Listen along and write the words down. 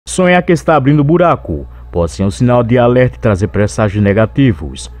Sonhar que está abrindo buraco pode ser um sinal de alerta e trazer presságios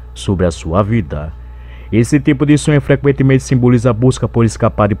negativos sobre a sua vida. Esse tipo de sonho frequentemente simboliza a busca por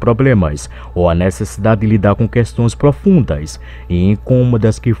escapar de problemas ou a necessidade de lidar com questões profundas e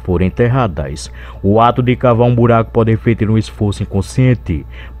incômodas que foram enterradas. O ato de cavar um buraco pode refletir um esforço inconsciente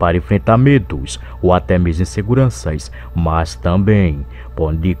para enfrentar medos ou até mesmo inseguranças, mas também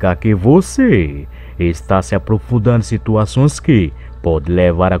pode indicar que você está se aprofundando em situações que pode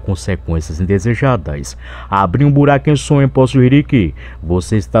levar a consequências indesejadas. Abrir um buraco em sonho pode sugerir que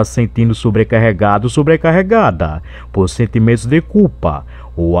você está se sentindo sobrecarregado ou sobrecarregada por sentimentos de culpa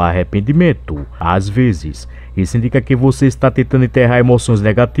ou arrependimento. Às vezes, isso indica que você está tentando enterrar emoções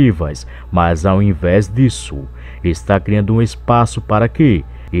negativas, mas ao invés disso, está criando um espaço para que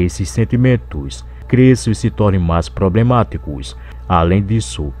esses sentimentos cresçam e se tornem mais problemáticos. Além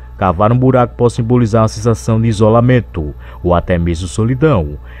disso, cavar um buraco pode simbolizar uma sensação de isolamento ou até mesmo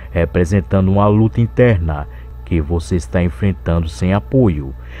solidão, representando uma luta interna que você está enfrentando sem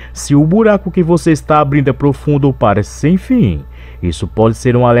apoio. Se o buraco que você está abrindo é profundo ou parece sem fim, isso pode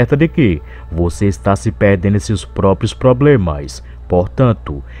ser um alerta de que você está se perdendo em seus próprios problemas.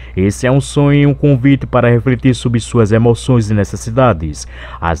 Portanto, esse é um sonho e um convite para refletir sobre suas emoções e necessidades,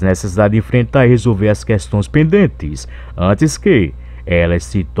 as necessidades de enfrentar e resolver as questões pendentes, antes que elas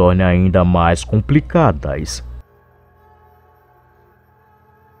se tornem ainda mais complicadas.